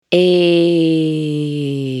Hey,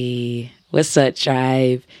 what's up,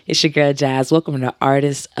 tribe? It's your girl Jazz. Welcome to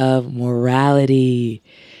Artists of Morality.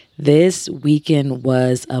 This weekend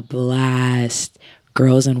was a blast.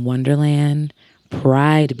 Girls in Wonderland,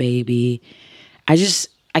 Pride, baby. I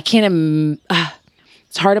can't,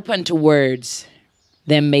 it's hard to put into words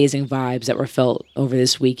the amazing vibes that were felt over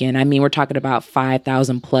this weekend. I mean, we're talking about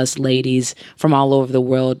 5,000 plus ladies from all over the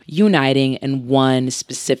world uniting in one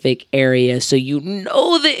specific area. So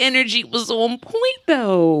the energy was on point,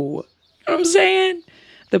 though. You know what I'm saying?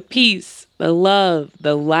 The peace, the love,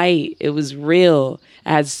 the light. It was real. I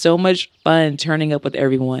had so much fun turning up with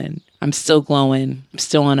everyone. I'm still glowing. I'm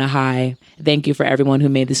still on a high. Thank you for everyone who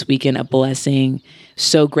made this weekend a blessing.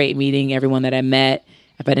 So great meeting everyone that I met.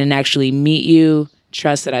 If I didn't actually meet you,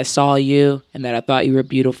 trust that I saw you and that I thought you were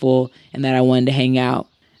beautiful and that I wanted to hang out.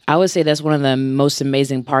 I would say that's one of the most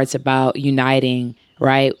amazing parts about uniting,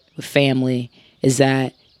 right, with family, is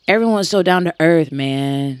that everyone's so down to earth,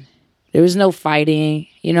 man. There was no fighting,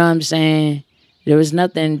 you know what I'm saying? There was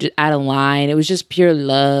nothing out of line. It was just pure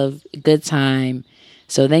love, good time.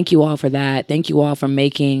 So thank you all for that. Thank you all for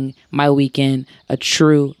making my weekend a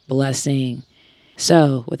true blessing.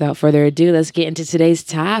 So without further ado, let's get into today's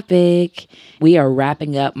topic. We are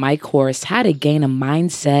wrapping up my course, How to Gain a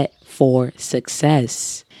Mindset for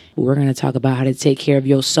Success. We're going to talk about how to take care of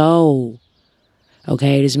your soul.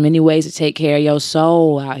 Okay, there's many ways to take care of your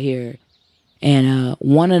soul out here. And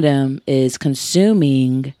one of them is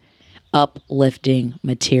consuming uplifting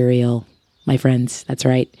material. My friends, that's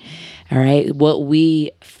right. All right. What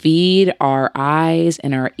we feed our eyes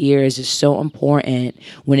and our ears is so important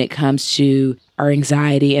when it comes to our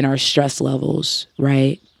anxiety and our stress levels,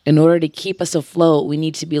 right? In order to keep us afloat, we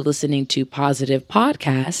need to be listening to positive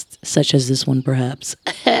podcasts, such as this one, perhaps,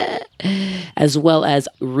 as well as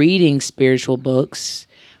reading spiritual books.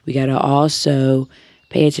 We got to also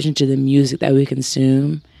pay attention to the music that we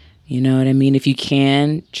consume. You know what I mean? If you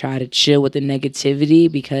can, try to chill with the negativity,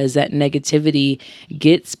 because that negativity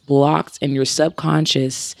gets blocked in your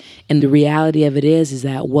subconscious. And the reality of it is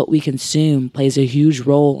that what we consume plays a huge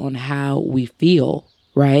role on how we feel,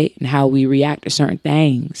 right? And how we react to certain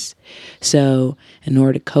things. So in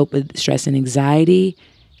order to cope with stress and anxiety,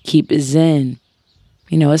 keep it zen.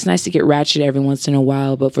 You know, it's nice to get ratchet every once in a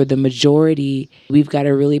while, but for the majority, we've got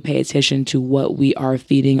to really pay attention to what we are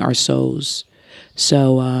feeding our souls.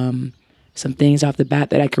 So some things off the bat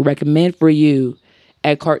that I could recommend for you.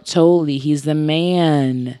 Eckhart Tolle, he's the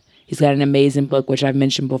man. He's got an amazing book, which I've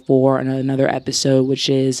mentioned before in another episode, which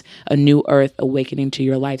is A New Earth, Awakening to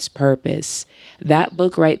Your Life's Purpose. That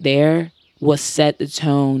book right there will set the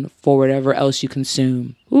tone for whatever else you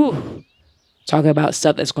consume. Ooh, talk about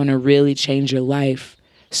stuff that's going to really change your life.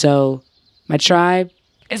 So my tribe,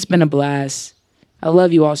 it's been a blast. I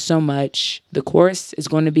love you all so much. The course is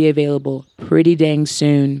going to be available pretty dang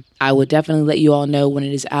soon. I will definitely let you all know when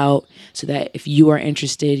it is out so that if you are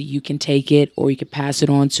interested, you can take it or you can pass it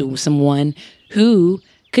on to someone who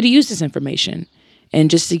could use this information.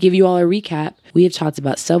 And just to give you all a recap, we have talked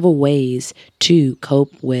about several ways to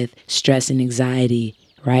cope with stress and anxiety,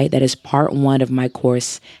 right? That is part 1 of my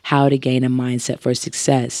course, How to Gain a Mindset for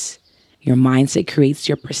Success. Your mindset creates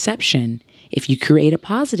your perception. If you create a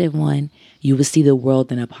positive one, you will see the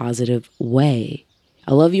world in a positive way.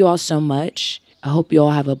 I love you all so much. I hope you all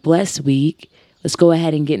have a blessed week. Let's go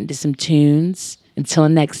ahead and get into some tunes. Until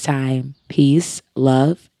next time, peace,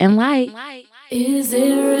 love, and light. Is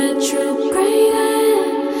it retrograde?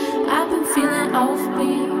 I've been feeling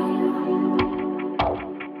offbeat.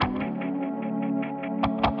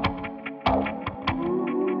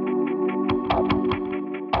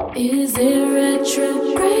 Is it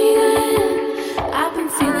retrograde? I've been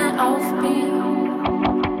feeling offbeat.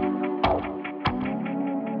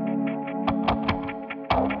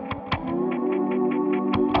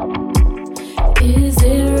 Is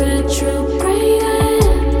it retrograde?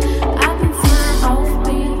 I've been feeling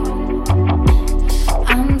offbeat.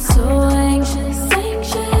 I'm so anxious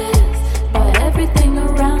by everything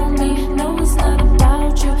around me. No, it's not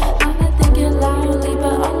about you. I've been thinking loudly,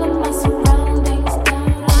 but all of my surroundings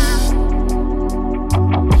doubt.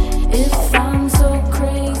 If I'm so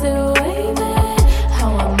crazy, waving,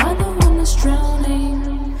 how am I the one that's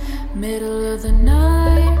drowning? Middle of the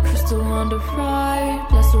night, crystal on the right.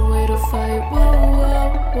 That's the way to fight. Whoa, whoa,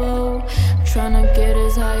 whoa. I'm trying to get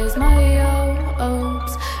as high as my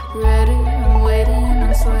hopes. Ready, I'm waiting,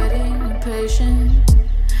 I'm sweating, impatient.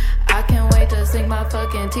 I can't wait to sink my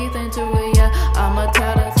fucking teeth into it, yeah. I'ma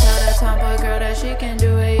tell that tomboy girl that she can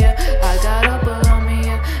do it, yeah. I got up below me,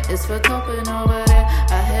 yeah. It's for coping over there.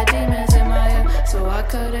 I had demons in my head, so I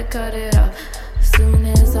cut it off. Soon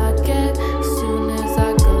as I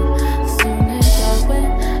go.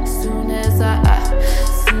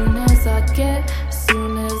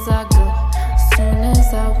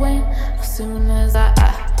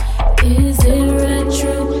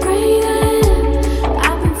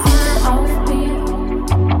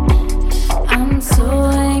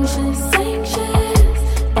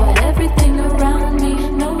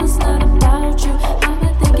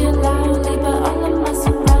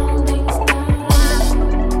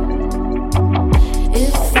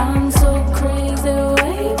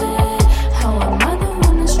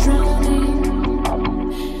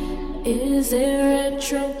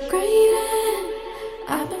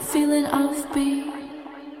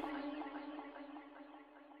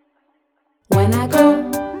 When I go,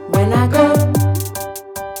 when I go,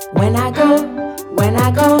 when I go, when I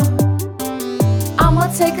go, I'ma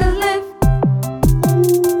take a lift.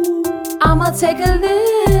 I'ma take a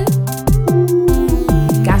lift.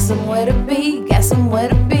 Got somewhere to be, got somewhere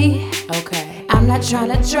to be. Okay. I'm not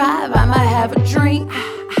trying to drive, I might have a drink.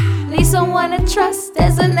 Need someone to trust,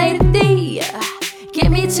 designated D. Get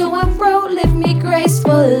me to and fro, lift me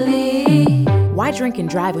gracefully. Why drink and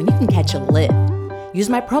drive when you can catch a lift? Use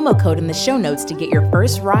my promo code in the show notes to get your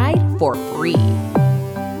first ride for free.